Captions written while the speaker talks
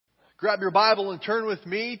Grab your Bible and turn with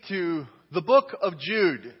me to the book of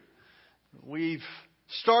Jude. We've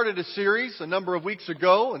started a series a number of weeks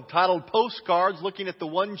ago entitled Postcards, looking at the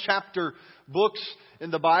one chapter books in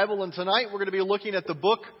the Bible. And tonight we're going to be looking at the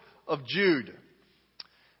book of Jude.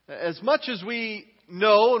 As much as we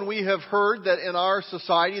know and we have heard that in our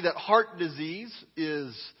society that heart disease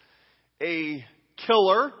is a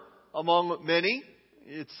killer among many,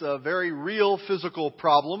 it's a very real physical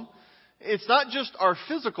problem. It's not just our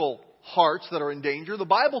physical hearts that are in danger. The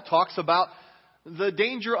Bible talks about the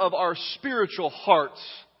danger of our spiritual hearts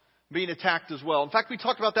being attacked as well. In fact, we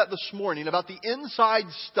talked about that this morning, about the inside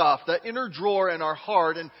stuff, that inner drawer in our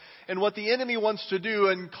heart, and what the enemy wants to do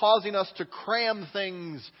in causing us to cram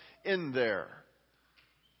things in there.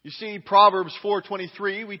 You see, Proverbs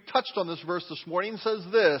 4:23, we touched on this verse this morning, says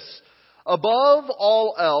this: above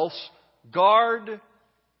all else, guard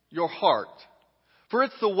your heart, for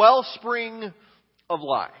it's the wellspring of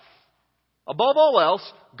life. Above all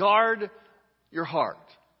else, guard your heart.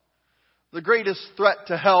 The greatest threat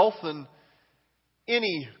to health in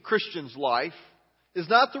any Christian's life is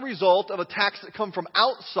not the result of attacks that come from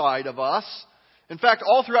outside of us. In fact,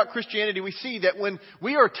 all throughout Christianity, we see that when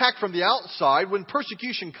we are attacked from the outside, when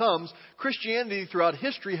persecution comes, Christianity throughout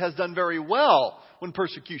history has done very well when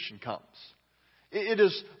persecution comes. It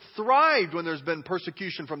has thrived when there's been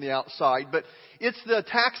persecution from the outside, but it's the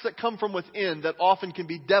attacks that come from within that often can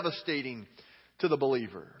be devastating to the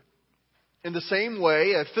believer. In the same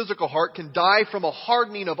way, a physical heart can die from a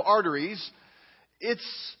hardening of arteries.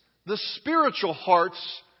 It's the spiritual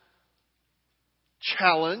heart's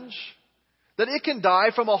challenge that it can die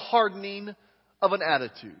from a hardening of an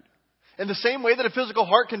attitude. In the same way that a physical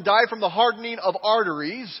heart can die from the hardening of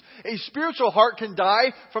arteries, a spiritual heart can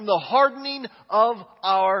die from the hardening of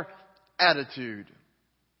our attitude.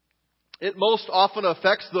 It most often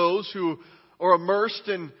affects those who are immersed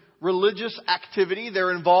in religious activity.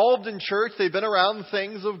 They're involved in church. They've been around the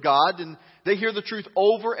things of God, and they hear the truth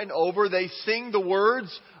over and over. They sing the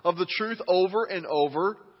words of the truth over and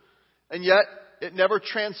over, and yet it never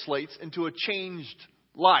translates into a changed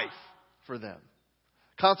life for them.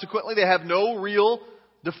 Consequently, they have no real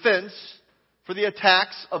defense for the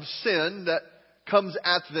attacks of sin that comes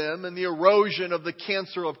at them, and the erosion of the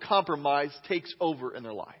cancer of compromise takes over in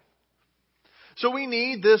their life. So we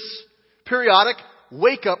need this periodic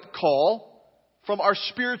wake-up call from our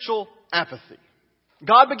spiritual apathy.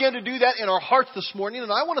 God began to do that in our hearts this morning,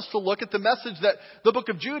 and I want us to look at the message that the book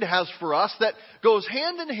of Jude has for us that goes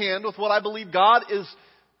hand in hand with what I believe God is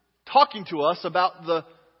talking to us about the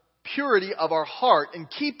purity of our heart and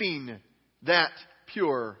keeping that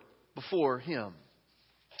pure before Him.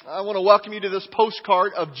 I want to welcome you to this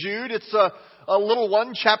postcard of Jude. It's a little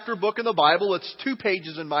one-chapter book in the Bible. It's 2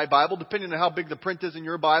 pages in my Bible. Depending on how big the print is in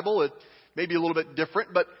your Bible, it may be a little bit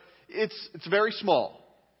different, but it's very small.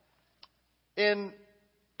 And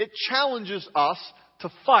it challenges us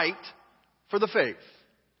to fight for the faith.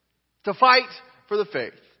 To fight for the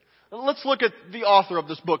faith. Let's look at the author of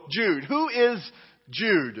this book, Jude. Who is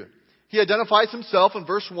Jude? He identifies himself in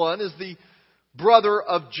verse 1 as the brother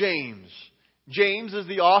of James. James is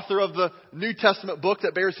the author of the New Testament book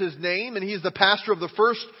that bears his name, and he's the pastor of the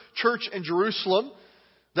first church in Jerusalem,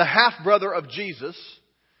 the half-brother of Jesus.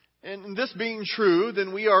 And this being true,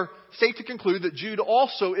 then we are safe to conclude that Jude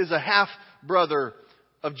also is a half-brother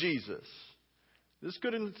of Jesus. This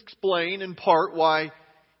could explain in part why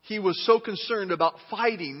he was so concerned about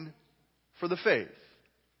fighting for the faith.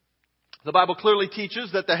 The Bible clearly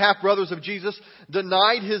teaches that the half-brothers of Jesus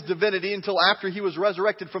denied His divinity until after He was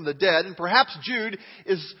resurrected from the dead. And perhaps Jude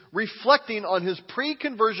is reflecting on his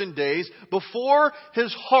pre-conversion days. Before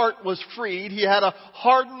his heart was freed, he had a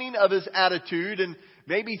hardening of his attitude, and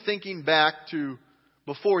maybe thinking back to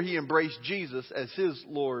before he embraced Jesus as his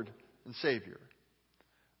Lord and Savior.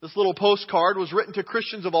 This little postcard was written to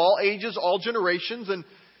Christians of all ages, all generations, and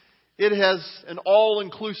it has an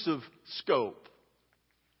all-inclusive scope.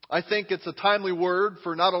 I think it's a timely word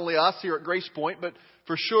for not only us here at Grace Point, but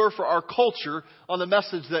for sure for our culture on the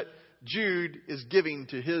message that Jude is giving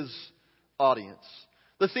to his audience.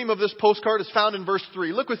 The theme of this postcard is found in verse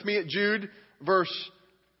 3. Look with me at Jude, verse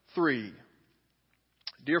 3.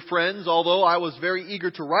 Dear friends, although I was very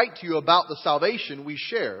eager to write to you about the salvation we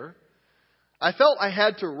share, I felt I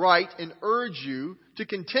had to write and urge you to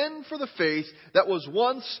contend for the faith that was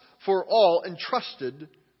once for all entrusted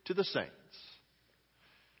to the saints.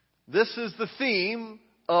 This is the theme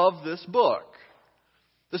of this book.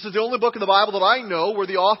 This is the only book in the Bible that I know where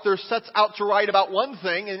the author sets out to write about one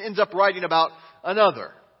thing and ends up writing about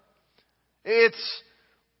another. It's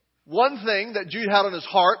one thing that Jude had on his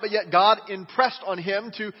heart, but yet God impressed on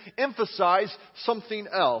him to emphasize something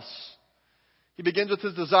else. He begins with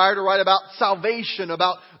his desire to write about salvation,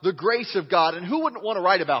 about the grace of God. And who wouldn't want to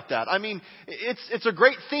write about that? I mean, it's a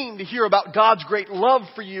great theme to hear about God's great love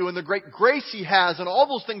for you and the great grace He has. And all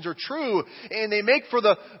those things are true. And they make for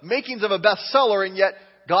the makings of a bestseller. And yet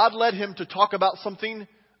God led him to talk about something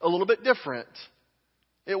a little bit different.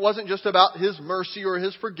 It wasn't just about His mercy or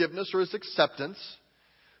His forgiveness or His acceptance.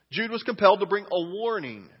 Jude was compelled to bring a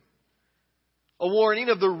warning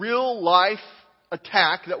of the real life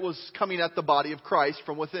attack that was coming at the body of Christ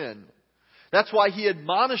from within. That's why he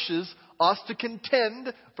admonishes us to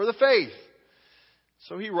contend for the faith.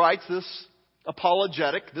 So he writes this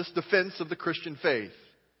apologetic, this defense of the Christian faith.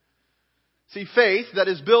 See, faith that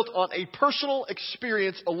is built on a personal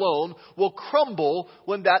experience alone will crumble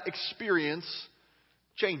when that experience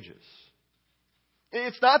changes.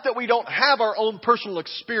 It's not that we don't have our own personal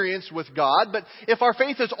experience with God, but if our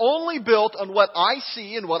faith is only built on what I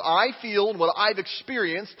see and what I feel and what I've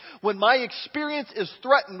experienced, when my experience is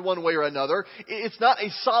threatened one way or another, it's not a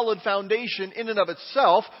solid foundation in and of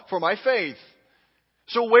itself for my faith.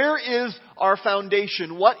 So where is our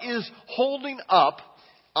foundation? What is holding up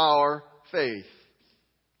our faith?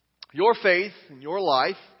 Your faith and your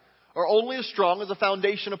life are only as strong as the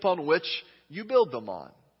foundation upon which you build them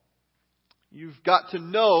on. You've got to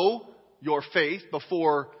know your faith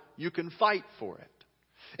before you can fight for it.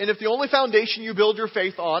 And if the only foundation you build your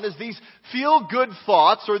faith on is these feel-good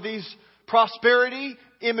thoughts or these prosperity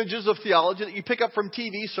images of theology that you pick up from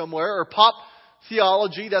TV somewhere or pop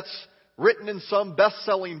theology that's written in some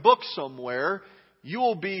best-selling book somewhere, you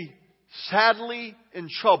will be sadly in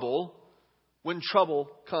trouble when trouble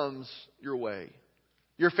comes your way.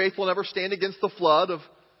 Your faith will never stand against the flood of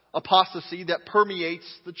apostasy that permeates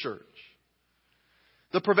the church.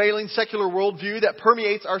 The prevailing secular worldview that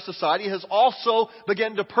permeates our society has also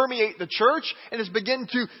begun to permeate the church and has begun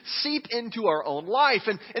to seep into our own life.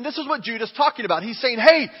 And this is what Jude is talking about. He's saying,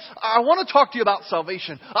 hey, I want to talk to you about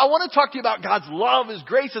salvation. I want to talk to you about God's love, His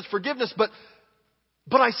grace, His forgiveness. But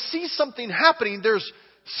I see something happening. There's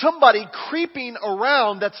somebody creeping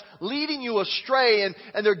around that's leading you astray and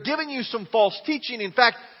they're giving you some false teaching. In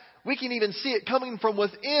fact, we can even see it coming from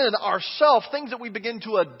within ourselves, things that we begin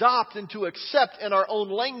to adopt and to accept in our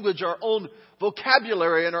own language, our own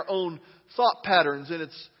vocabulary, and our own thought patterns, and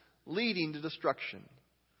it's leading to destruction.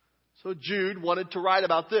 So Jude wanted to write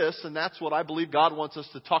about this, and that's what I believe God wants us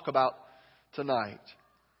to talk about tonight.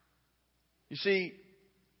 You see,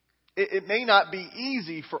 it may not be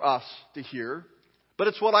easy for us to hear, but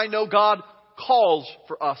it's what I know God calls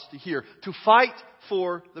for us to hear, to fight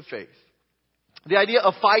for the faith. The idea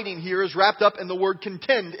of fighting here is wrapped up in the word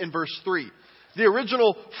contend in verse 3. The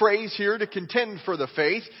original phrase here, to contend for the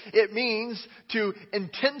faith, it means to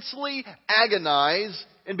intensely agonize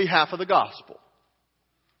in behalf of the gospel.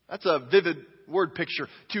 That's a vivid word picture.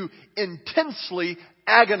 To intensely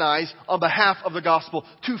agonize on behalf of the gospel.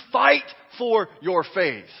 To fight for your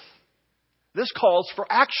faith. This calls for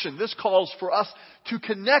action. This calls for us to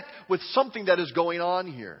connect with something that is going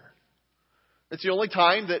on here. It's the only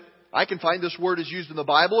time that I can find this word is used in the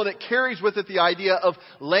Bible, and it carries with it the idea of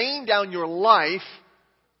laying down your life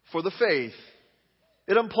for the faith.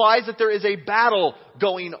 It implies that there is a battle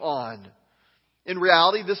going on. In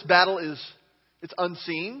reality, this battle it's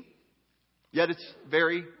unseen, yet it's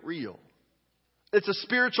very real. It's a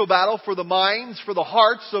spiritual battle for the minds, for the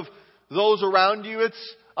hearts of those around you.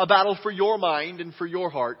 It's a battle for your mind and for your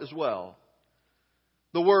heart as well.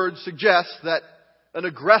 The word suggests that an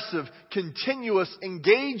aggressive, continuous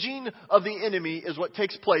engaging of the enemy is what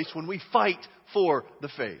takes place when we fight for the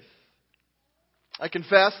faith. I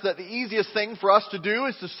confess that the easiest thing for us to do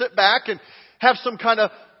is to sit back and have some kind of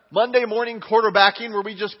Monday morning quarterbacking where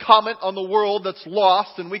we just comment on the world that's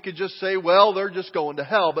lost and we could just say, well, they're just going to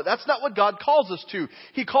hell. But that's not what God calls us to.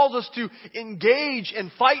 He calls us to engage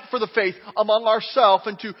and fight for the faith among ourselves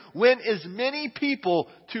and to win as many people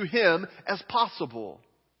to Him as possible.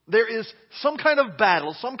 There is some kind of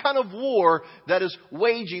battle, some kind of war that is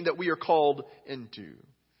waging that we are called into.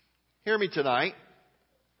 Hear me tonight.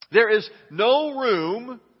 There is no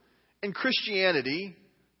room in Christianity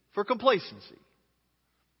for complacency.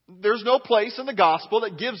 There's no place in the gospel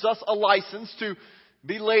that gives us a license to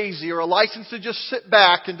be lazy or a license to just sit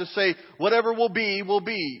back and to say, whatever will be, will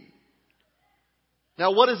be.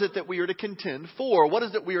 Now, what is it that we are to contend for? What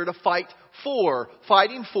is it we are to fight for?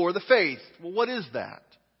 Fighting for the faith. Well, what is that?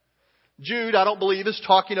 Jude, I don't believe, is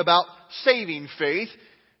talking about saving faith.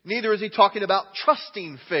 Neither is he talking about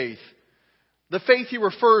trusting faith. The faith he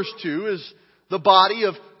refers to is the body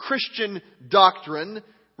of Christian doctrine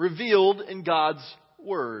revealed in God's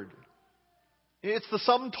Word. It's the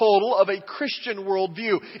sum total of a Christian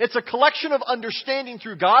worldview. It's a collection of understanding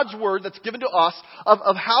through God's Word that's given to us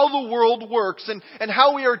of how the world works and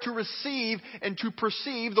how we are to receive and to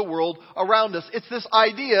perceive the world around us. It's this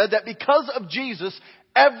idea that because of Jesus,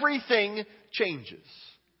 everything changes.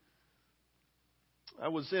 I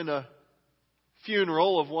was in a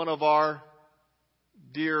funeral of one of our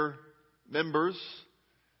dear members.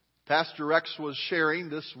 Pastor Rex was sharing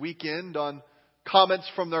this weekend on comments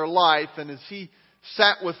from their life, and as he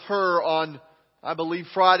sat with her on, I believe,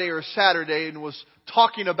 Friday or Saturday and was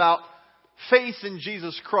talking about faith in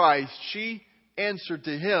Jesus Christ, she answered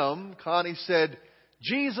to him. Connie said,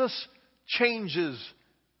 "Jesus changes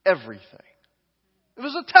everything." It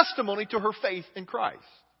was a testimony to her faith in Christ.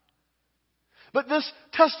 But this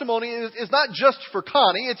testimony is not just for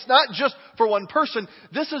Connie. It's not just for one person.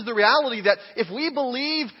 This is the reality that if we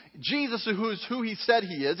believe Jesus is who He said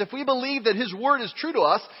He is, if we believe that His Word is true to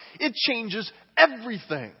us, it changes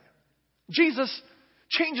everything. Jesus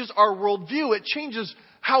changes our worldview. It changes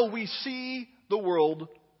how we see the world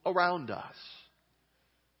around us.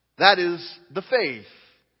 That is the faith.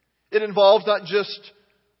 It involves not just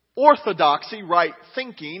orthodoxy, right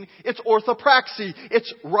thinking. It's orthopraxy.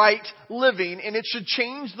 It's right living. And it should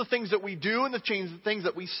change the things that we do and change the things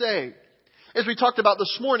that we say. As we talked about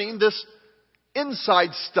this morning, this inside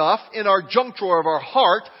stuff in our junk drawer of our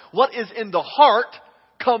heart, what is in the heart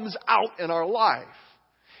comes out in our life.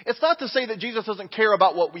 It's not to say that Jesus doesn't care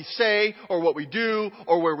about what we say or what we do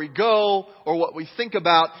or where we go or what we think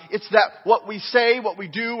about. It's that what we say, what we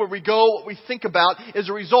do, where we go, what we think about is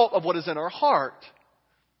a result of what is in our heart.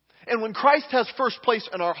 And when Christ has first place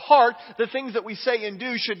in our heart, the things that we say and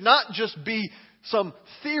do should not just be some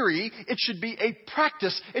theory. It should be a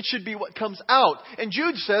practice. It should be what comes out. And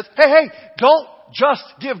Jude says, hey, don't just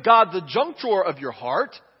give God the junk drawer of your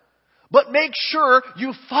heart, but make sure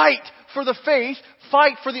you fight for the faith,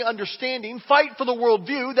 fight for the understanding, fight for the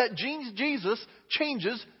worldview that Jesus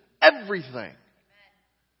changes everything.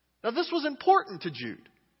 Now this was important to Jude.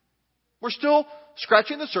 We're still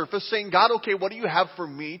scratching the surface, saying, God, okay, what do you have for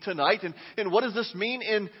me tonight? And what does this mean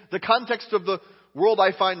in the context of the world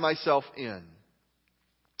I find myself in?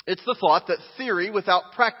 It's the thought that theory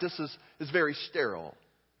without practice is very sterile.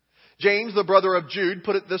 James, the brother of Jude,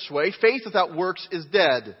 put it this way: faith without works is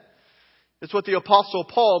dead. It's what the Apostle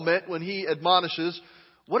Paul meant when he admonishes,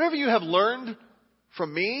 whatever you have learned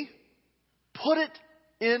from me, put it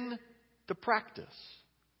into practice.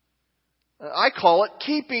 I call it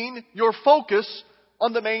keeping your focus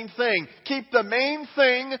on the main thing. Keep the main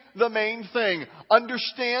thing the main thing.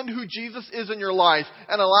 Understand who Jesus is in your life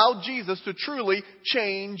and allow Jesus to truly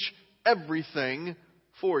change everything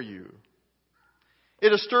for you. It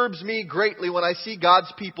disturbs me greatly when I see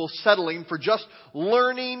God's people settling for just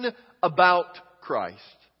learning about Christ.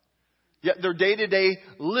 Yet their day-to-day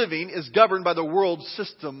living is governed by the world's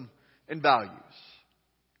system and values.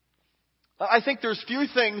 I think there's few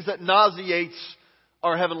things that nauseates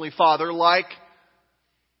our Heavenly Father like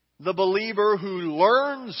the believer who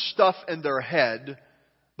learns stuff in their head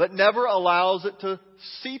but never allows it to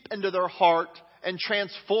seep into their heart and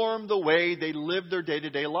transform the way they live their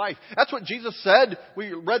day-to-day life. That's what Jesus said,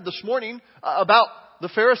 we read this morning, about the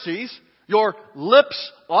Pharisees. Your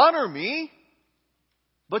lips honor me,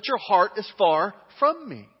 but your heart is far from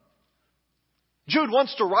me. Jude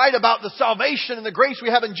wants to write about the salvation and the grace we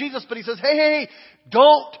have in Jesus, but he says, hey,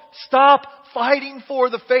 don't stop fighting for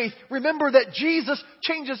the faith. Remember that Jesus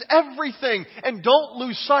changes everything, and don't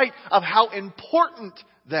lose sight of how important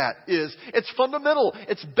that is. It's fundamental,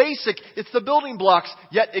 it's basic, it's the building blocks,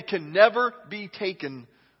 yet it can never be taken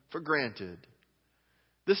for granted.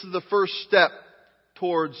 This is the first step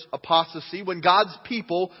towards apostasy, when God's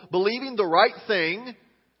people, believing the right thing,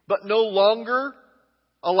 but no longer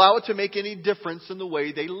allow it to make any difference in the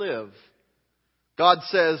way they live. God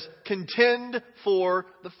says, contend for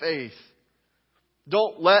the faith.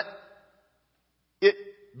 Don't let it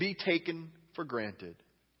be taken for granted.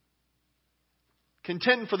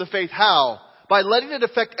 Contend for the faith. How? By letting it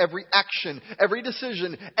affect every action, every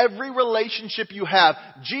decision, every relationship you have.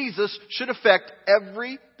 Jesus should affect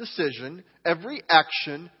every decision, every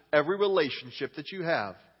action, every relationship that you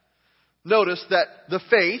have. Notice that the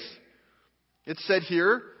faith, it said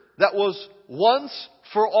here, that was once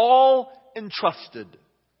for all entrusted.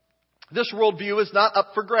 This worldview is not up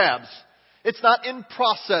for grabs. It's not in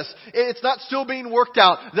process. It's not still being worked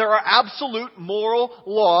out. There are absolute moral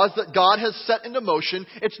laws that God has set into motion.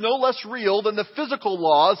 It's no less real than the physical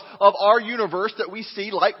laws of our universe that we see,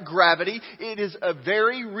 like gravity. It is a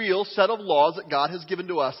very real set of laws that God has given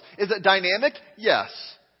to us. Is it dynamic? Yes.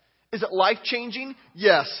 Is it life-changing?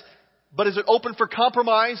 Yes. But is it open for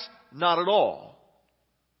compromise? Not at all.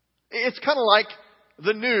 It's kind of like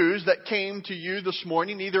the news that came to you this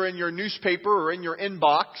morning, either in your newspaper or in your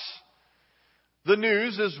inbox. The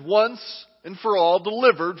news is once and for all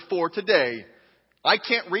delivered for today. I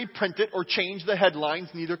can't reprint it or change the headlines,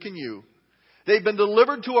 neither can you. They've been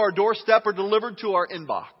delivered to our doorstep or delivered to our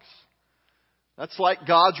inbox. That's like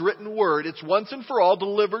God's written word. It's once and for all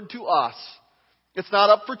delivered to us. It's not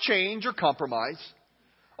up for change or compromise.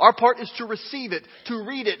 Our part is to receive it, to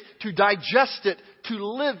read it, to digest it, to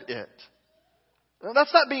live it. Now,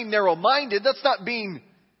 that's not being narrow-minded. That's not being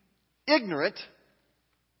ignorant.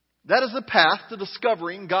 That is the path to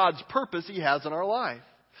discovering God's purpose He has in our life.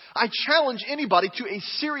 I challenge anybody to a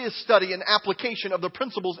serious study and application of the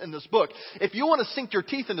principles in this book. If you want to sink your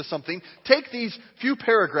teeth into something, take these few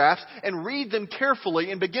paragraphs and read them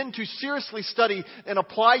carefully and begin to seriously study and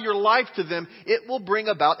apply your life to them. It will bring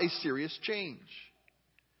about a serious change.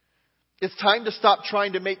 It's time to stop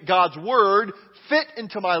trying to make God's Word fit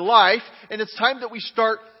into my life, and it's time that we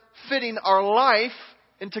start fitting our life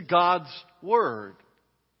into God's Word.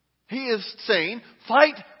 He is saying,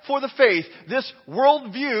 fight for the faith. This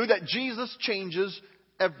worldview that Jesus changes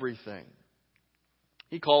everything.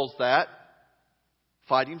 He calls that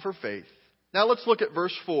fighting for faith. Now let's look at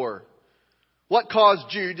verse 4. What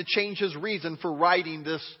caused Jude to change his reason for writing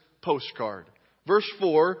this postcard? Verse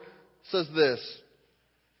 4 says this.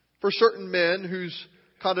 For certain men whose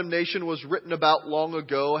condemnation was written about long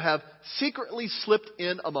ago have secretly slipped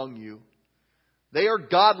in among you. They are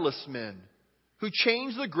godless men who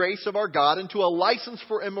change the grace of our God into a license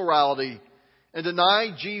for immorality and deny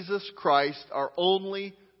Jesus Christ, our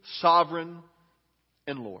only sovereign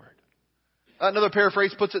and Lord. Another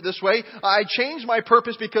paraphrase puts it this way. I changed my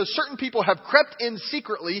purpose because certain people have crept in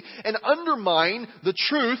secretly and undermine the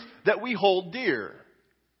truth that we hold dear.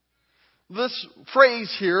 This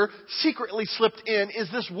phrase here, secretly slipped in, is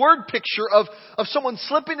this word picture of someone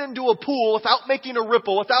slipping into a pool without making a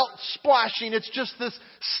ripple, without splashing. It's just this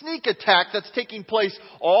sneak attack that's taking place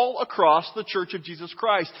all across the Church of Jesus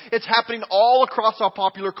Christ. It's happening all across our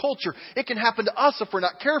popular culture. It can happen to us if we're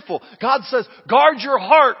not careful. God says, guard your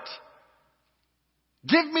heart.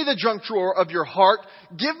 Give me the junk drawer of your heart.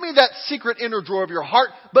 Give me that secret inner drawer of your heart.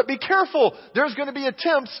 But be careful. There's going to be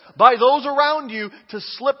attempts by those around you to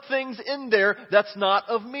slip things in there that's not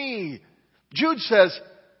of me. Jude says,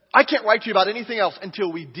 I can't write to you about anything else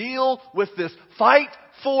until we deal with this. Fight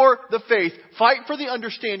for the faith. Fight for the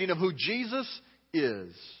understanding of who Jesus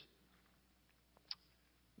is.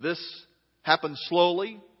 This happens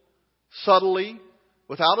slowly, subtly,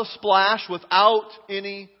 without a splash, without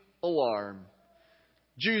any alarm.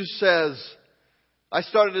 Jude says, I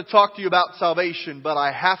started to talk to you about salvation, but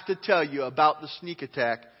I have to tell you about the sneak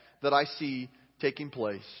attack that I see taking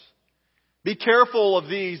place. Be careful of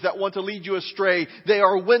these that want to lead you astray. They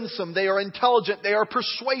are winsome. They are intelligent. They are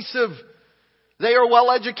persuasive. They are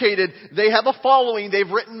well educated. They have a following. They've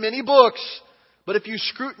written many books. But if you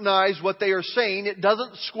scrutinize what they are saying, it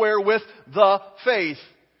doesn't square with the faith.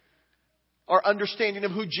 Our understanding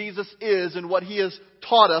of who Jesus is and what He has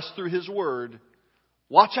taught us through His Word.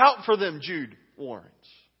 Watch out for them, Jude warns.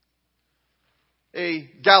 A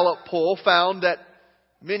Gallup poll found that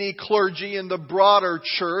many clergy in the broader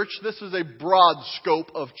church, this is a broad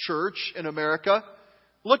scope of church in America,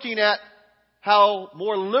 looking at how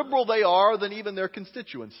more liberal they are than even their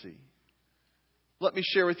constituency. Let me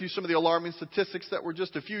share with you some of the alarming statistics that were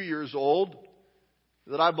just a few years old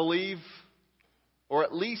that I believe, or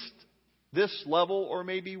at least this level or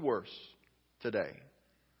maybe worse today.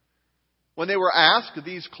 When they were asked,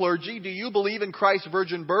 these clergy, do you believe in Christ's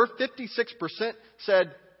virgin birth? 56%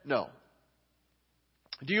 said no.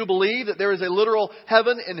 Do you believe that there is a literal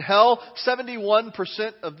heaven and hell? 71%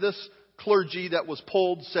 of this clergy that was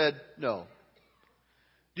polled said no.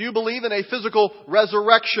 Do you believe in a physical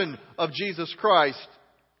resurrection of Jesus Christ?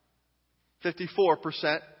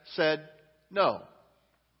 54% said no.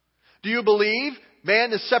 Do you believe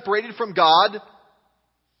man is separated from God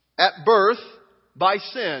at birth by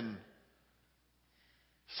sin?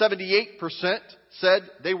 78% said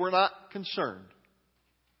they were not concerned.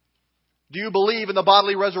 Do you believe in the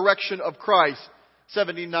bodily resurrection of Christ?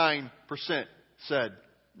 79% said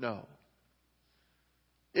no.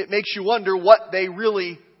 It makes you wonder what they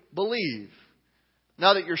really believe.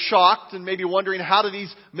 Now that you're shocked and maybe wondering how do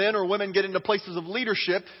these men or women get into places of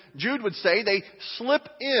leadership, Jude would say they slip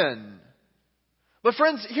in. But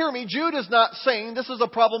friends, hear me, Jude is not saying this is a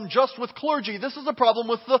problem just with clergy. This is a problem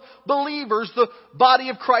with the believers, the body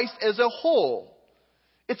of Christ as a whole.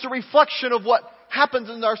 It's a reflection of what happens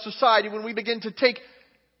in our society when we begin to take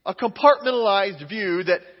a compartmentalized view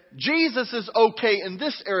that Jesus is okay in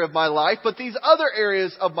this area of my life, but these other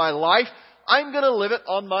areas of my life, I'm going to live it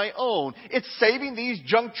on my own. It's saving these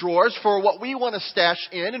junk drawers for what we want to stash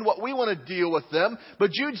in and what we want to deal with them.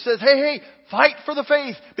 But Jude says, hey, fight for the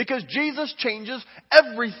faith, because Jesus changes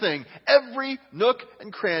everything, every nook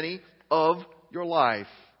and cranny of your life.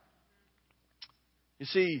 You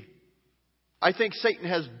see, I think Satan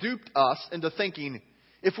has duped us into thinking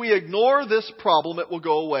if we ignore this problem, it will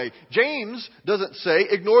go away. James doesn't say,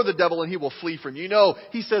 ignore the devil and he will flee from you. No,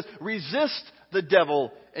 he says, resist the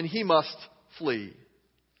devil and he must flee.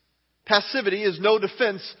 Passivity is no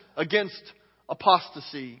defense against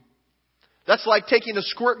apostasy. That's like taking a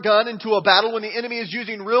squirt gun into a battle when the enemy is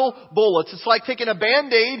using real bullets. It's like taking a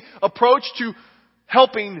Band-Aid approach to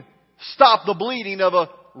helping stop the bleeding of a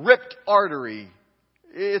ripped artery.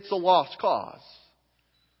 It's a lost cause.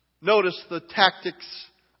 Notice the tactics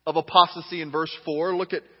of apostasy in verse 4.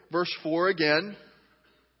 Look at verse 4 again.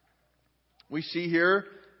 We see here,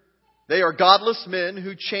 they are godless men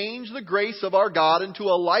who change the grace of our God into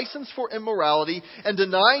a license for immorality and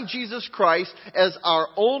deny Jesus Christ as our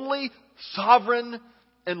only sovereign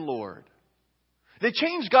and Lord. They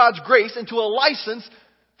change God's grace into a license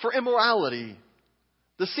for immorality.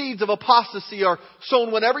 The seeds of apostasy are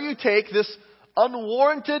sown whenever you take this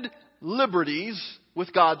unwarranted liberties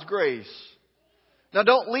with God's grace. Now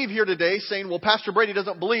don't leave here today saying, well, Pastor Brady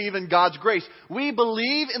doesn't believe in God's grace. We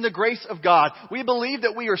believe in the grace of God. We believe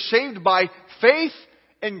that we are saved by faith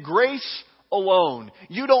and grace alone.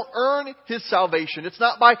 You don't earn His salvation. It's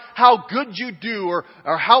not by how good you do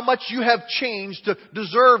or how much you have changed to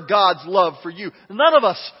deserve God's love for you. None of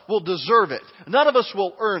us will deserve it. None of us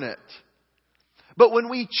will earn it. But when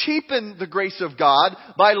we cheapen the grace of God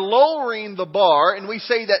by lowering the bar and we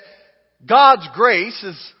say that God's grace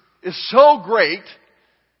is so great.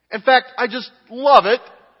 In fact, I just love it.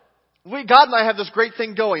 God and I have this great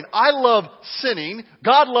thing going. I love sinning.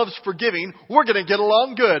 God loves forgiving. We're going to get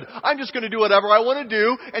along good. I'm just going to do whatever I want to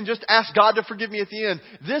do and just ask God to forgive me at the end.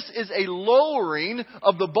 This is a lowering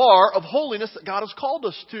of the bar of holiness that God has called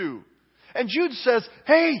us to. And Jude says,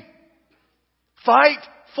 hey, fight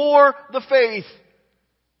for the faith.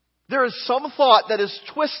 There is some thought that is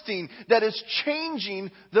twisting, that is changing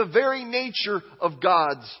the very nature of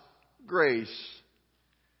God's grace.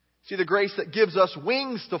 See, the grace that gives us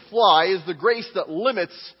wings to fly is the grace that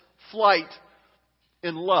limits flight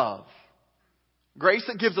in love. Grace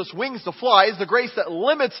that gives us wings to fly is the grace that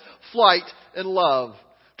limits flight in love.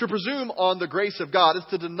 To presume on the grace of God is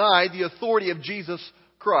to deny the authority of Jesus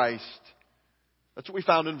Christ. That's what we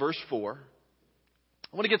found in verse 4.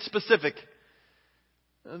 I want to get specific.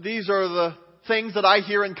 These are the things that I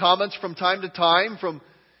hear in comments from time to time from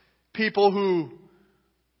people who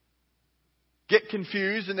get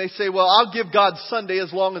confused and they say, well, I'll give God Sunday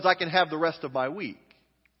as long as I can have the rest of my week.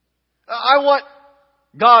 I want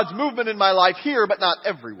God's movement in my life here, but not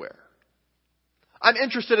everywhere. I'm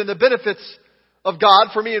interested in the benefits of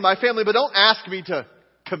God for me and my family, but don't ask me to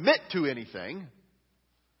commit to anything.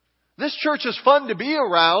 This church is fun to be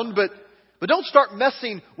around, but don't start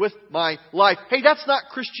messing with my life. Hey, that's not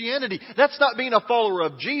Christianity. That's not being a follower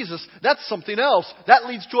of Jesus. That's something else. That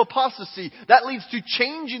leads to apostasy. That leads to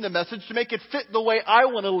changing the message to make it fit the way I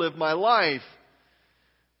want to live my life.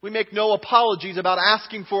 We make no apologies about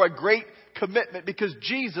asking for a great commitment because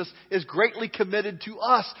Jesus is greatly committed to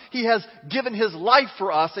us. He has given His life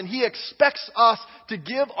for us and He expects us to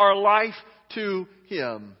give our life to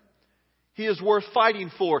Him. He is worth fighting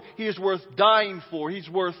for. He is worth dying for. He's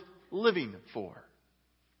worth living for.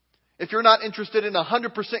 If you're not interested in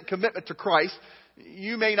 100% commitment to Christ,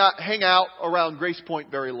 you may not hang out around Grace Point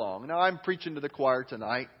very long. Now, I'm preaching to the choir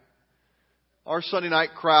tonight. Our Sunday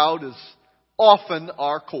night crowd is often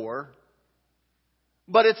our core.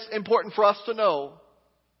 But it's important for us to know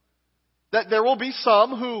that there will be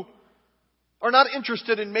some who are not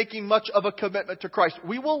interested in making much of a commitment to Christ.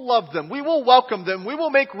 We will love them. We will welcome them. We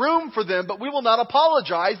will make room for them, but we will not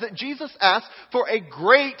apologize that Jesus asked for a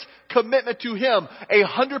great commitment to Him,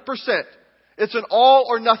 100%. It's an all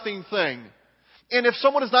or nothing thing. And if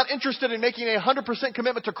someone is not interested in making 100%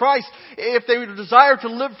 commitment to Christ, if they desire to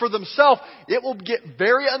live for themselves, it will get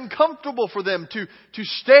very uncomfortable for them to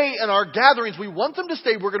stay in our gatherings. We want them to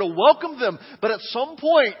stay. We're going to welcome them. But at some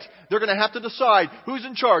point, they're going to have to decide who's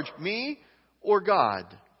in charge, me or God.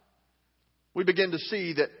 We begin to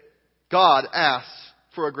see that God asks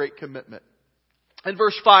for a great commitment. In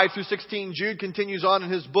verse 5 through 16, Jude continues on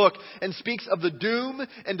in his book and speaks of the doom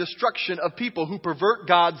and destruction of people who pervert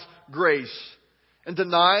God's grace and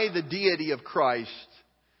deny the deity of Christ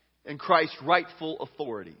and Christ's rightful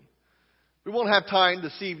authority. We won't have time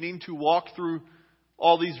this evening to walk through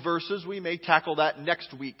all these verses. We may tackle that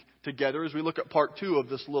next week together as we look at part 2 of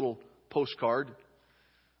this little postcard.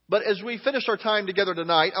 But as we finish our time together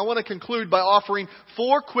tonight, I want to conclude by offering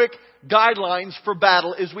 4 quick guidelines for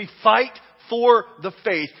battle as we fight for the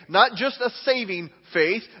faith. Not just a saving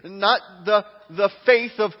faith, not the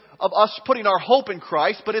faith of us putting our hope in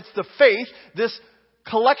Christ, but it's the faith, this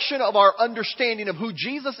collection of our understanding of who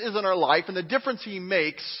Jesus is in our life and the difference He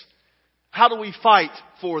makes. How do we fight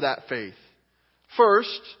for that faith?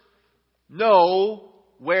 First, know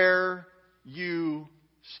where you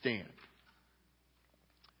stand.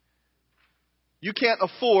 You can't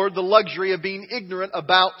afford the luxury of being ignorant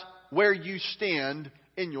about where you stand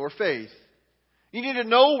in your faith. You need to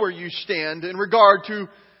know where you stand in regard to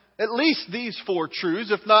at least these 4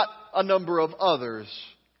 truths, if not a number of others.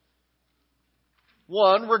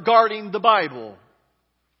 1, regarding the Bible.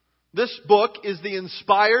 This book is the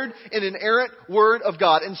inspired and inerrant Word of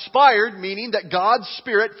God. Inspired meaning that God's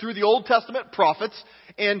Spirit through the Old Testament prophets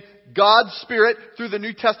and God's Spirit through the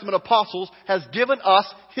New Testament apostles has given us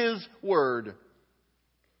His Word.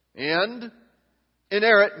 And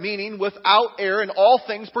inerrant meaning without error in all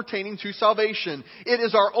things pertaining to salvation. It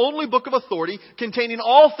is our only book of authority containing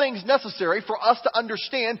all things necessary for us to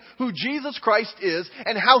understand who Jesus Christ is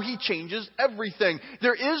and how He changes everything.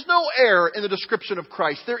 There is no error in the description of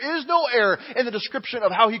Christ. There is no error in the description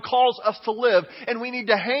of how He calls us to live. And we need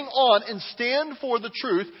to hang on and stand for the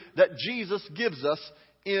truth that Jesus gives us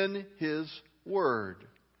in His Word.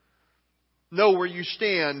 Know where you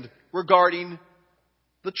stand regarding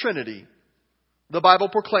the Trinity. The Bible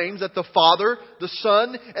proclaims that the Father, the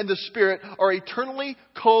Son, and the Spirit are eternally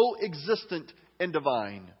coexistent and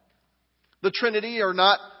divine. The Trinity are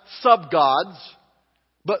not sub-gods,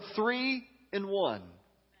 but 3 in 1.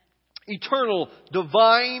 Eternal,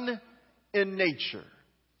 divine in nature.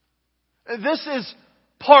 This is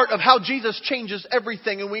part of how Jesus changes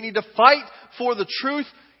everything, and we need to fight for the truth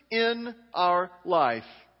in our life.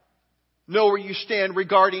 Know where you stand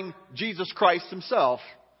regarding Jesus Christ Himself.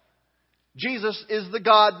 Jesus is the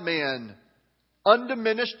God-man,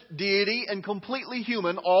 undiminished deity and completely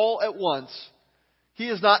human all at once. He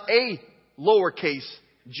is not a lowercase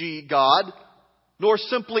g God, nor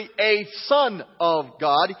simply a Son of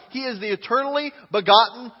God. He is the eternally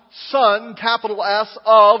begotten Son, capital S,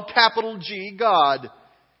 of capital G God,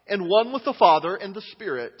 and one with the Father and the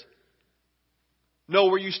Spirit. Know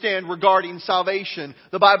where you stand regarding salvation.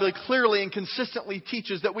 The Bible clearly and consistently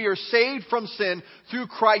teaches that we are saved from sin through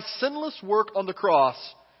Christ's sinless work on the cross.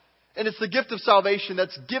 And it's the gift of salvation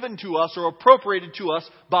that's given to us or appropriated to us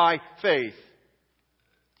by faith.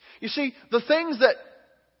 You see, the things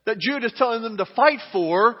that Jude is telling them to fight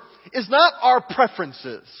for is not our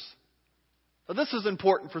preferences. Now, this is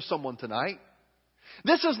important for someone tonight.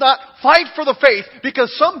 This is not fight for the faith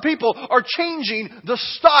because some people are changing the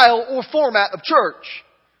style or format of church.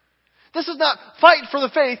 This is not fight for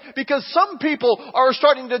the faith because some people are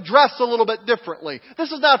starting to dress a little bit differently.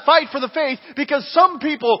 This is not fight for the faith because some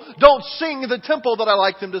people don't sing the tempo that I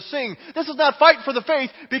like them to sing. This is not fight for the faith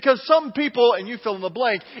because some people, and you fill in the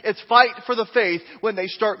blank, it's fight for the faith when they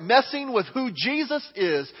start messing with who Jesus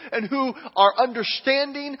is and who our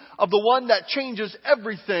understanding of the one that changes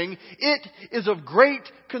everything. It is of great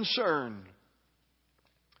concern.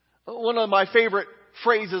 One of my favorite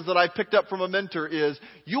phrases that I picked up from a mentor is,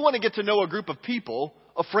 you want to get to know a group of people,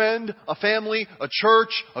 a friend, a family, a church,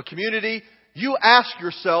 a community. You ask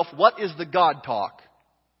yourself, what is the God talk?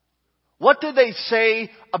 What did they say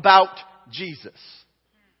about Jesus?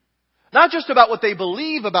 Not just about what they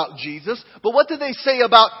believe about Jesus, but what did they say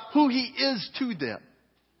about who He is to them?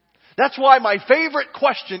 That's why my favorite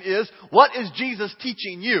question is, what is Jesus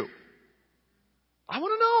teaching you? I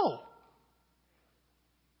want to know.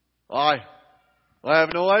 I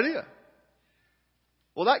have no idea.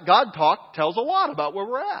 Well, that God talk tells a lot about where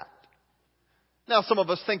we're at. Now, some of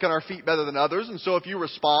us think on our feet better than others, and so if you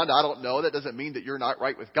respond, I don't know, that doesn't mean that you're not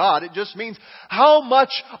right with God. It just means how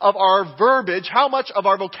much of our verbiage, how much of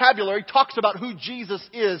our vocabulary talks about who Jesus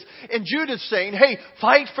is. And Jude is saying, hey,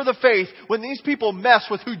 fight for the faith when these people mess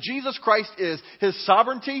with who Jesus Christ is, His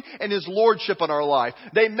sovereignty and His lordship on our life.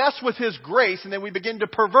 They mess with His grace, and then we begin to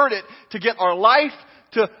pervert it to get our life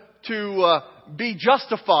to be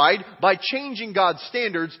justified by changing God's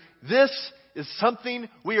standards. This is something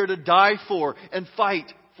we are to die for and fight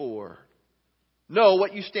for. Know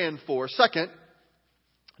what you stand for. Second,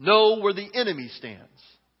 know where the enemy stands.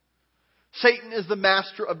 Satan is the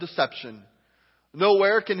master of deception.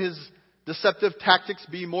 Nowhere can his deceptive tactics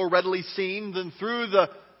be more readily seen than through the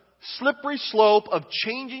slippery slope of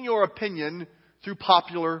changing your opinion through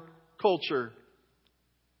popular culture.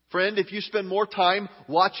 Friend, if you spend more time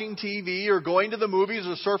watching TV or going to the movies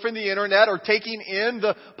or surfing the internet or taking in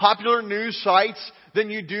the popular news sites than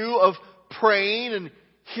you do of praying and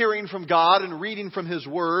hearing from God and reading from His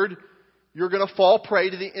Word, you're going to fall prey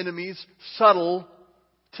to the enemy's subtle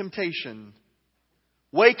temptation.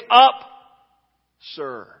 Wake up,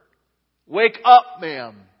 sir. Wake up,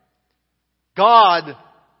 ma'am. God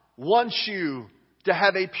wants you to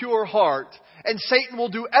have a pure heart. And Satan will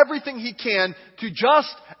do everything he can to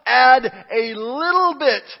just add a little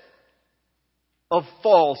bit of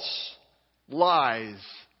false lies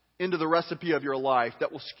into the recipe of your life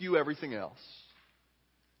that will skew everything else.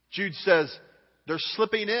 Jude says they're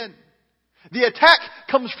slipping in. The attack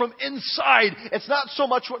comes from inside. It's not so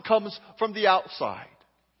much what comes from the outside.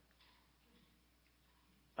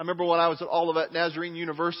 I remember when I was at Olivet Nazarene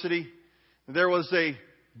University, there was a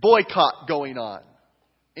boycott going on.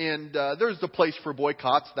 And there's the place for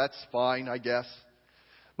boycotts. That's fine, I guess.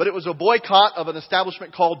 But it was a boycott of an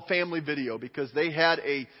establishment called Family Video because they had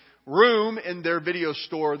a room in their video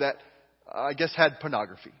store that I guess had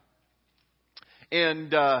pornography.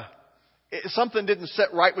 And something didn't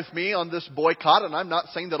set right with me on this boycott. And I'm not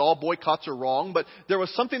saying that all boycotts are wrong, but there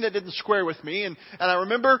was something that didn't square with me. And I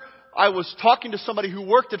remember I was talking to somebody who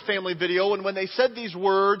worked at Family Video, and when they said these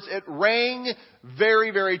words, it rang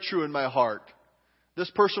very, very true in my heart. This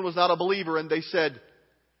person was not a believer, and they said,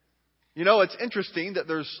 you know, it's interesting that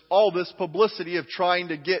there's all this publicity of trying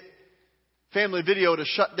to get Family Video to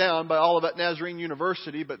shut down by Olivet Nazarene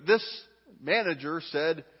University, but this manager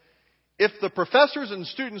said, if the professors and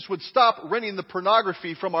students would stop renting the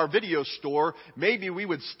pornography from our video store, maybe we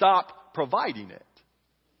would stop providing it.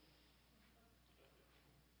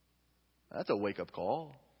 That's a wake-up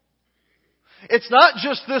call. It's not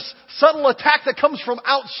just this subtle attack that comes from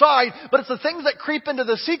outside, but it's the things that creep into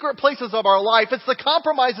the secret places of our life. It's the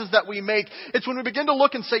compromises that we make. It's when we begin to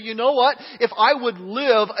look and say, you know what? If I would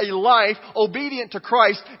live a life obedient to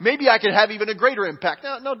Christ, maybe I could have even a greater impact.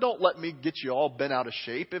 Now, no, don't let me get you all bent out of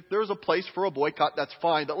shape. If there's a place for a boycott, that's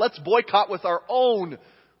fine. But let's boycott with our own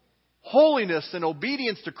holiness and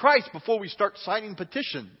obedience to Christ before we start signing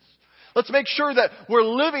petitions. Let's make sure that we're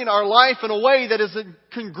living our life in a way that is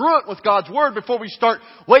congruent with God's Word before we start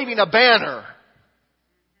waving a banner.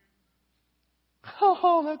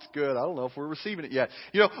 Oh, that's good. I don't know if we're receiving it yet.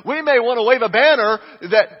 You know, we may want to wave a banner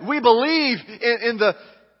that we believe in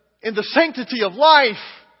the sanctity of life,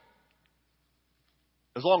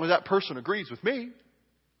 as long as that person agrees with me.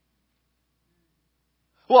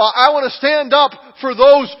 Well, I want to stand up for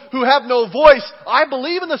those who have no voice. I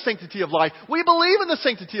believe in the sanctity of life. We believe in the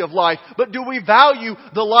sanctity of life. But do we value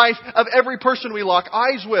the life of every person we lock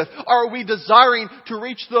eyes with? Are we desiring to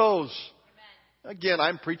reach those? Amen. Again,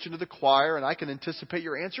 I'm preaching to the choir, and I can anticipate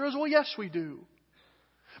your answer is, well, yes, we do.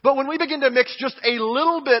 But when we begin to mix just a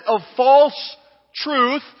little bit of false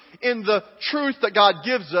truth in the truth that God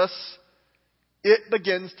gives us, it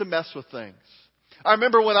begins to mess with things. I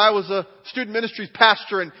remember when I was a student ministries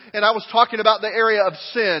pastor and I was talking about the area of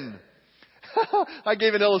sin. I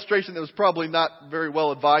gave an illustration that was probably not very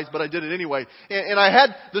well advised, but I did it anyway. And I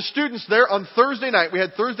had the students there on Thursday night. We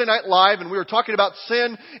had Thursday Night Live, and we were talking about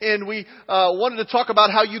sin, and we wanted to talk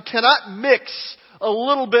about how you cannot mix a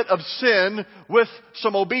little bit of sin with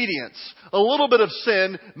some obedience. A little bit of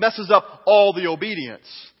sin messes up all the obedience.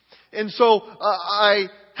 And so I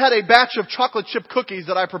had a batch of chocolate chip cookies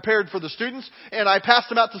that I prepared for the students, and I passed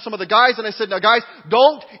them out to some of the guys, and I said, now guys,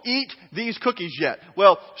 don't eat these cookies yet.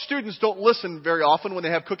 Well, students don't listen very often when they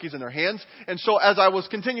have cookies in their hands, and so as I was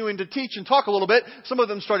continuing to teach and talk a little bit, some of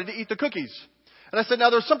them started to eat the cookies. And I said, now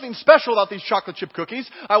there's something special about these chocolate chip cookies.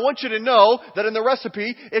 I want you to know that in the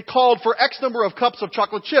recipe, it called for X number of cups of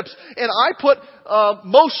chocolate chips, and I put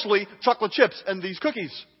mostly chocolate chips in these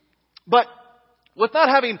cookies. But with not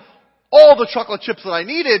having all the chocolate chips that I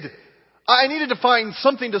needed to find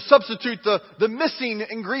something to substitute the missing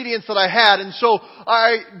ingredients that I had. And so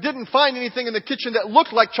I didn't find anything in the kitchen that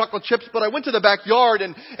looked like chocolate chips, but I went to the backyard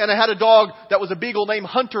and I had a dog that was a beagle named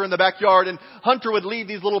Hunter in the backyard. And Hunter would leave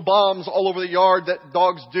these little bombs all over the yard that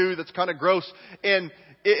dogs do that's kind of gross. And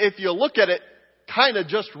if you look at it kind of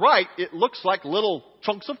just right, it looks like little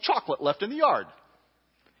chunks of chocolate left in the yard.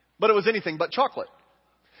 But it was anything but chocolate.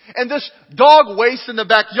 And this dog waste in the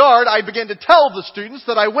backyard, I began to tell the students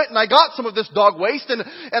that I went and I got some of this dog waste and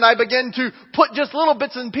I began to put just little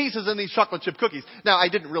bits and pieces in these chocolate chip cookies. Now, I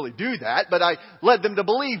didn't really do that, but I led them to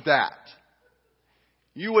believe that.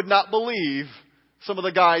 You would not believe some of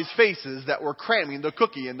the guys' faces that were cramming the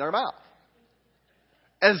cookie in their mouth.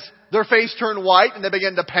 As their face turned white and they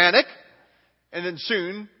began to panic and then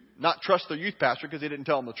soon not trust their youth pastor because he didn't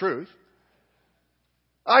tell them the truth.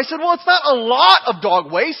 I said, well, it's not a lot of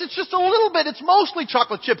dog waste. It's just a little bit. It's mostly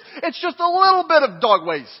chocolate chips. It's just a little bit of dog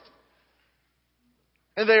waste.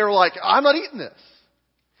 And they were like, I'm not eating this.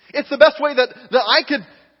 It's the best way that I could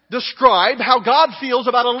describe how God feels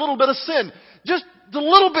about a little bit of sin. Just the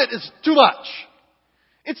little bit is too much.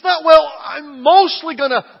 It's not, well, I'm mostly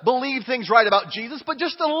going to believe things right about Jesus, but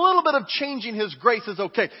just a little bit of changing His grace is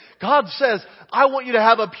okay. God says, I want you to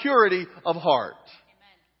have a purity of heart.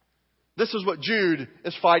 Amen. This is what Jude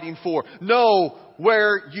is fighting for. Know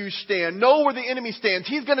where you stand. Know where the enemy stands.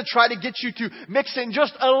 He's going to try to get you to mix in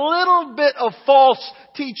just a little bit of false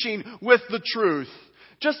teaching with the truth.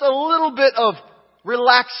 Just a little bit of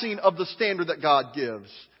relaxing of the standard that God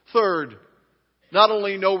gives. Third, not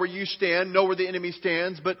only know where you stand, know where the enemy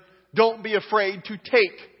stands, but don't be afraid to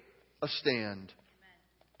take a stand.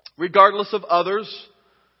 Regardless of others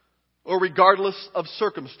or regardless of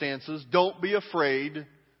circumstances, don't be afraid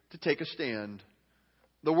to take a stand.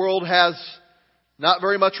 The world has not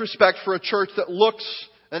very much respect for a church that looks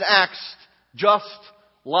and acts just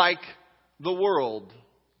like the world.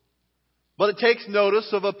 But it takes notice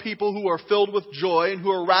of a people who are filled with joy and who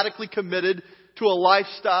are radically committed to a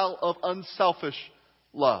lifestyle of unselfish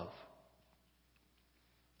love.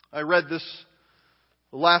 I read this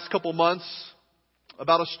the last couple months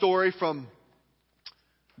about a story from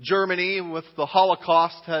Germany with the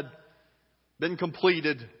Holocaust had been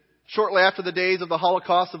completed. Shortly after the days of the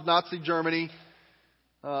Holocaust of Nazi Germany,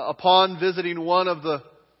 upon visiting one of the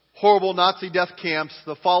horrible Nazi death camps,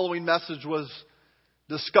 the following message was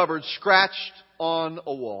discovered scratched on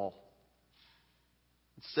a wall.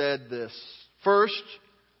 It said this: first,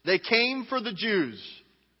 they came for the Jews,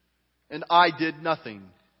 and I did nothing.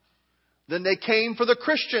 Then they came for the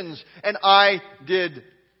Christians, and I did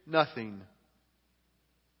nothing.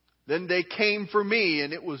 Then they came for me,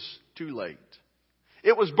 and it was too late.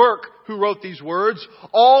 It was Burke who wrote these words.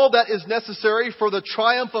 All that is necessary for the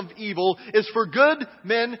triumph of evil is for good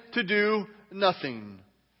men to do nothing.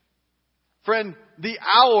 Friend, the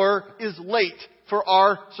hour is late for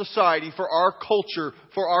our society, for our culture,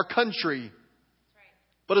 for our country.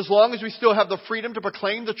 But as long as we still have the freedom to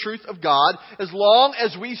proclaim the truth of God, as long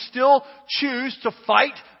as we still choose to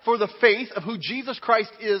fight for the faith of who Jesus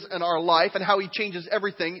Christ is in our life and how He changes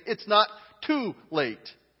everything, it's not too late.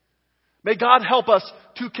 May God help us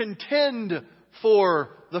to contend for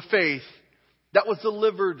the faith that was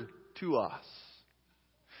delivered to us.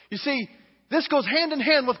 You see, this goes hand in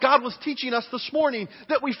hand with God was teaching us this morning,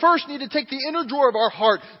 that we first need to take the inner drawer of our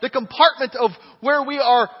heart, the compartment of where we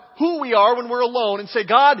are, who we are when we're alone, and say,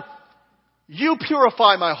 God, you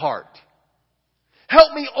purify my heart.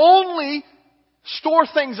 Help me only store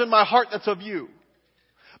things in my heart that's of you.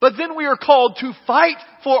 But then we are called to fight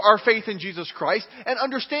for our faith in Jesus Christ and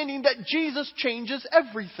understanding that Jesus changes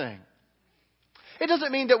everything. It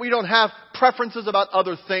doesn't mean that we don't have preferences about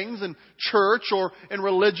other things in church or in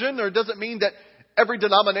religion, or it doesn't mean that every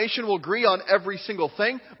denomination will agree on every single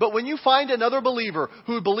thing. But when you find another believer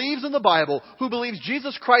who believes in the Bible, who believes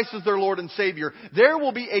Jesus Christ is their Lord and Savior, there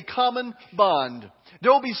will be a common bond.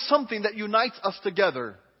 There will be something that unites us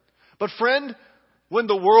together. But friend, when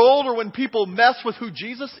the world or when people mess with who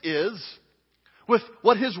Jesus is, with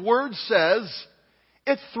what His Word says,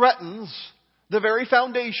 it threatens the very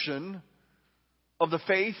foundation of the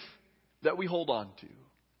faith that we hold on to.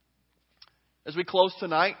 As we close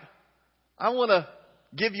tonight, I want to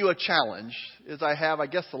give you a challenge, as I have, I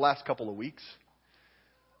guess, the last couple of weeks.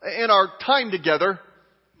 In our time together,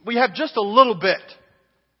 we have just a little bit.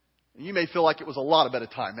 You may feel like it was a lot of bit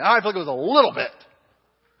of time. Now I feel like it was a little bit.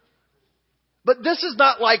 But this is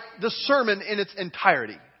not like the sermon in its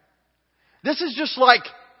entirety. This is just like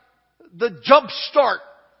the jump start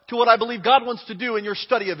to what I believe God wants to do in your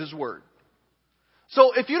study of His Word.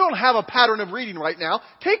 So if you don't have a pattern of reading right now,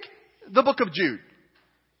 take the book of Jude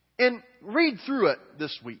and read through it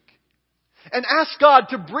this week. And ask God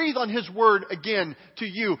to breathe on His Word again to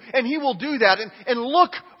you. And He will do that. And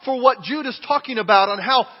look for what Jude is talking about on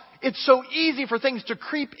how it's so easy for things to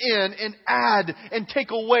creep in and add and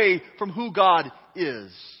take away from who God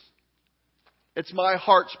is. It's my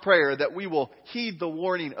heart's prayer that we will heed the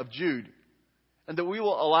warning of Jude and that we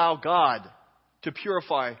will allow God to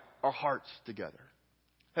purify our hearts together.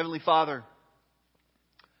 Heavenly Father,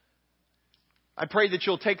 I pray that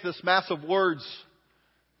You'll take this mass of words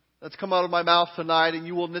that's come out of my mouth tonight and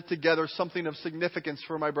You will knit together something of significance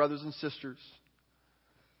for my brothers and sisters.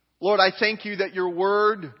 Lord, I thank You that Your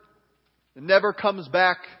Word never comes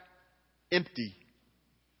back empty.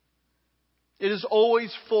 It is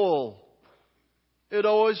always full. It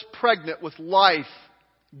always pregnant with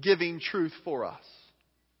life-giving truth for us.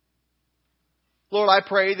 Lord, I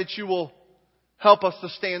pray that You will Help us to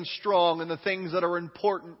stand strong in the things that are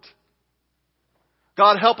important.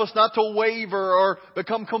 God, help us not to waver or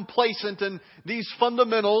become complacent in these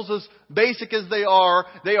fundamentals, as basic as they are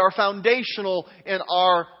foundational in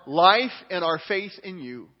our life and our faith in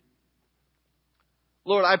You.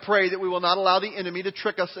 Lord, I pray that we will not allow the enemy to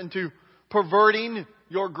trick us into perverting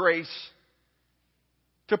Your grace,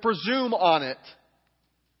 to presume on it,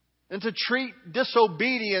 and to treat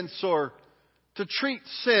disobedience or to treat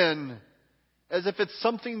sin as if it's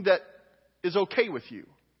something that is okay with You.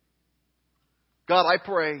 God, I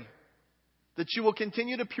pray that You will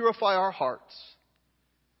continue to purify our hearts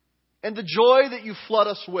and the joy that You flood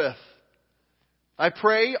us with. I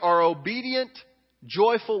pray our obedient,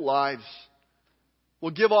 joyful lives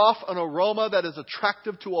will give off an aroma that is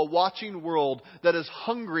attractive to a watching world that is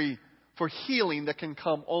hungry for healing that can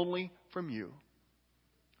come only from You.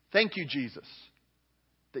 Thank You, Jesus,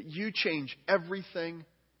 that You change everything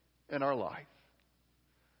in our life.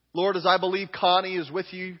 Lord, as I believe Connie is with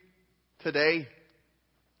You today,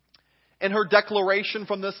 and her declaration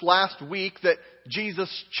from this last week that Jesus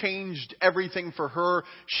changed everything for her,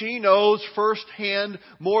 she knows firsthand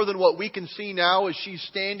more than what we can see now as she's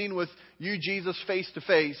standing with You, Jesus, face to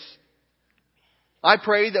face. I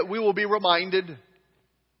pray that we will be reminded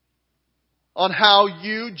on how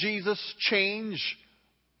You, Jesus, change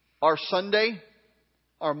our Sunday,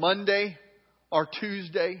 our Monday, our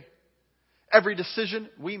Tuesday, every decision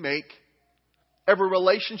we make, every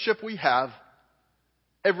relationship we have,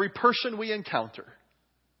 every person we encounter.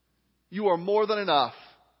 You are more than enough.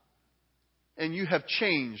 And You have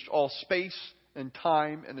changed all space and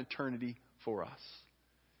time and eternity for us.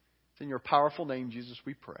 It's in Your powerful name, Jesus,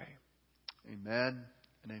 we pray. Amen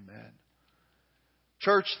and amen.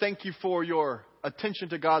 Church, thank you for your attention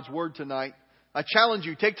to God's Word tonight. I challenge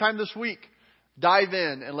you, take time this week. Dive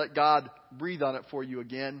in and let God breathe on it for you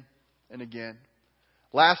again and again.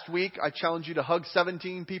 Last week, I challenged you to hug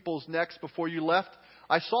 17 people's necks before you left.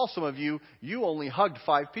 I saw some of you, you only hugged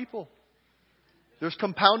 5 people. There's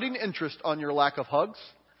compounding interest on your lack of hugs.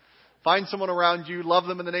 Find someone around you, love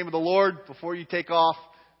them in the name of the Lord before you take off.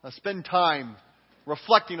 Spend time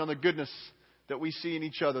reflecting on the goodness that we see in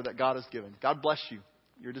each other that God has given. God bless you.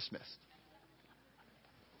 You're dismissed.